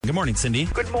Good morning, Cindy.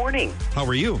 Good morning. How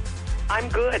are you? I'm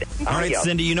good. All right,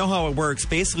 Cindy, you know how it works.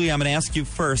 Basically, I'm going to ask you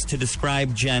first to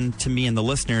describe Jen to me and the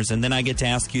listeners, and then I get to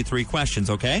ask you 3 questions,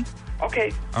 okay?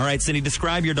 Okay. All right, Cindy,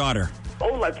 describe your daughter.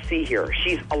 Oh, let's see here.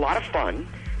 She's a lot of fun.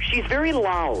 She's very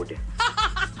loud.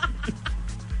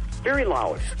 Very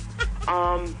loud.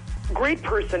 Great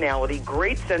personality,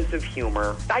 great sense of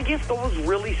humor. I guess those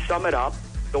really sum it up.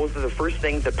 Those are the first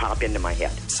things that pop into my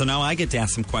head. So now I get to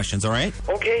ask some questions, all right?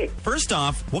 Okay. First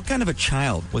off, what kind of a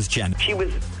child was Jen? She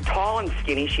was tall and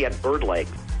skinny. She had bird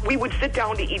legs. We would sit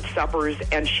down to eat suppers,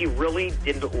 and she really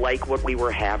didn't like what we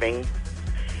were having.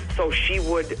 So she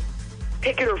would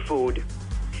pick at her food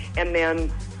and then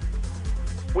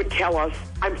would tell us,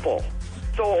 I'm full.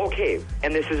 So, okay,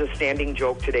 and this is a standing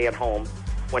joke today at home.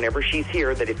 Whenever she's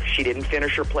here, that if she didn't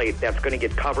finish her plate, that's going to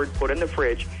get covered, put in the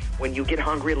fridge. When you get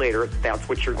hungry later, that's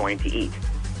what you're going to eat.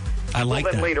 I like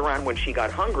that. Then later on, when she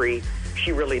got hungry,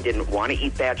 she really didn't want to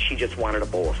eat that. She just wanted a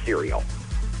bowl of cereal.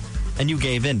 And you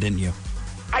gave in, didn't you?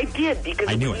 I did, because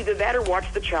it was either that or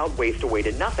watch the child waste away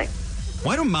to nothing.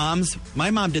 Why do moms...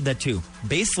 My mom did that too.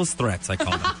 Baseless threats, I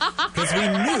call them. Because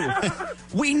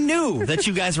we knew that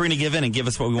you guys were going to give in and give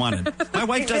us what we wanted. My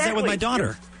wife does that with my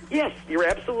daughter. Yes, you're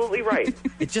absolutely right.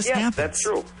 It just happens. That's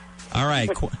true. All right,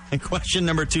 question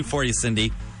number 2 for you,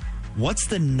 Cindy. What's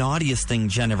the naughtiest thing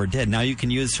Jen ever did? Now you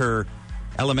can use her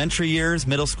elementary years,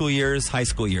 middle school years, high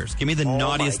school years. Give me the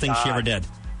naughtiest thing she ever did.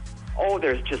 Oh,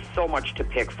 there's just so much to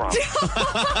pick from.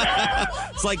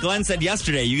 It's like Glenn said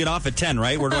yesterday. You get off at 10,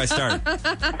 right? Where do I start?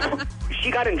 She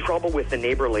got in trouble with the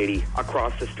neighbor lady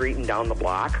across the street and down the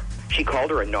block. She called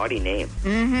her a naughty name.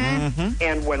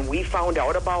 And when we found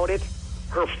out about it,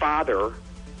 her father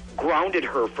grounded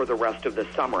her for the rest of the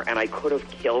summer, and I could have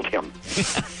killed him.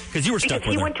 Because you were stuck with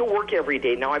her. He went to work every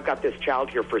day. Now I've got this child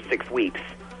here for 6 weeks,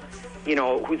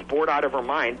 who's bored out of her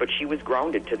mind, but she was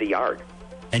grounded to the yard.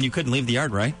 And you couldn't leave the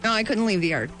yard, right? No, I couldn't leave the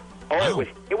yard. Oh, wow.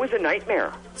 It was a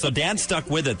nightmare. So Dad stuck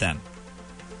with it then?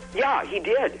 Yeah, he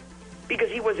did. Because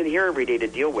he wasn't here every day to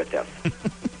deal with this.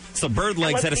 So bird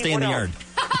legs had to stay in the yard.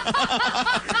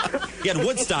 He had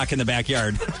Woodstock in the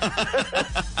backyard.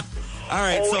 All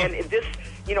right, and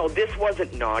this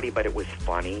wasn't naughty, but it was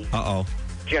funny. Uh-oh.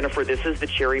 Jennifer, this is the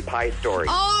cherry pie story.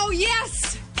 Oh,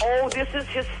 yes! Oh, this is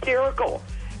hysterical.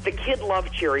 The kid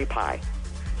loved cherry pie.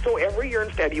 So every year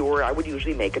in February, I would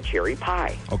usually make a cherry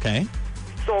pie. Okay.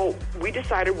 So we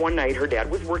decided one night her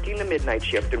dad was working the midnight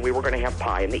shift, and we were going to have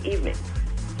pie in the evening.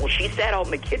 Well, she sat out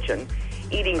in the kitchen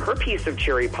eating her piece of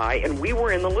cherry pie, and we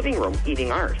were in the living room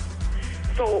eating ours.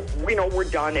 So, we're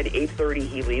done at 8:30.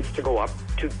 He leaves to go up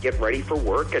to get ready for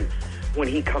work, and when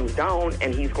he comes down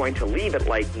and he's going to leave at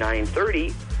like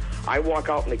 9:30, I walk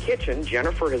out in the kitchen.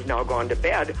 Jennifer has now gone to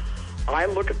bed. I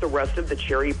look at the rest of the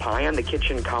cherry pie on the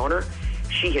kitchen counter.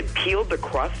 She had peeled the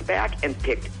crust back and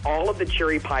picked all of the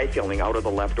cherry pie filling out of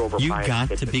the leftover pie. You got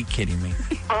to be kidding me.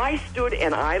 I stood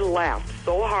and I laughed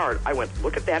so hard. I went,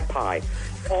 look at that pie.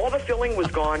 All the filling was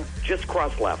gone, just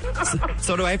crust left.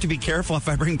 So do I have to be careful if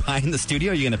I bring pie in the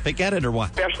studio? Are you going to pick at it or what?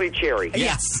 Especially cherry.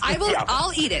 Yes. I will. Yeah.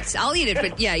 I'll eat it.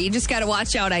 But yeah, you just got to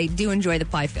watch out. I do enjoy the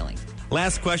pie filling.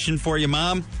 Last question for you,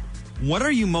 Mom. What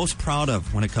are you most proud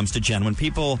of when it comes to Jen? When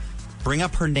people bring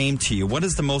up her name to you, what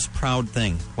is the most proud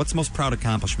thing? What's the most proud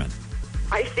accomplishment?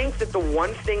 I think that the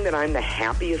one thing that I'm the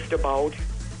happiest about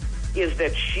is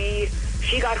that she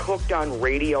got hooked on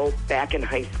radio back in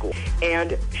high school.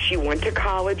 And she went to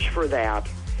college for that.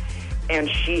 And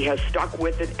she has stuck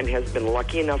with it and has been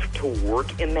lucky enough to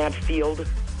work in that field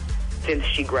since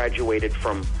she graduated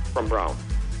from Brown.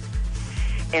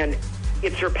 And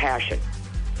it's her passion.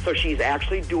 So she's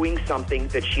actually doing something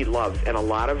that she loves. And a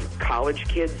lot of college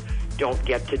kids don't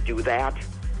get to do that.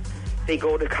 They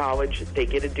go to college, they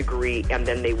get a degree, and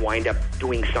then they wind up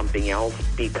doing something else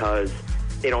because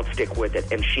they don't stick with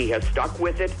it. And she has stuck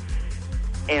with it,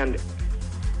 and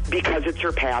because it's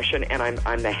her passion, and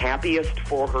I'm the happiest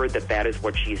for her that is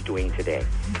what she's doing today.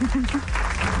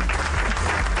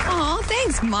 Oh,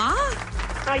 thanks, Ma.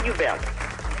 You bet.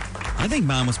 I think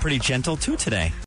Mom was pretty gentle, too, today.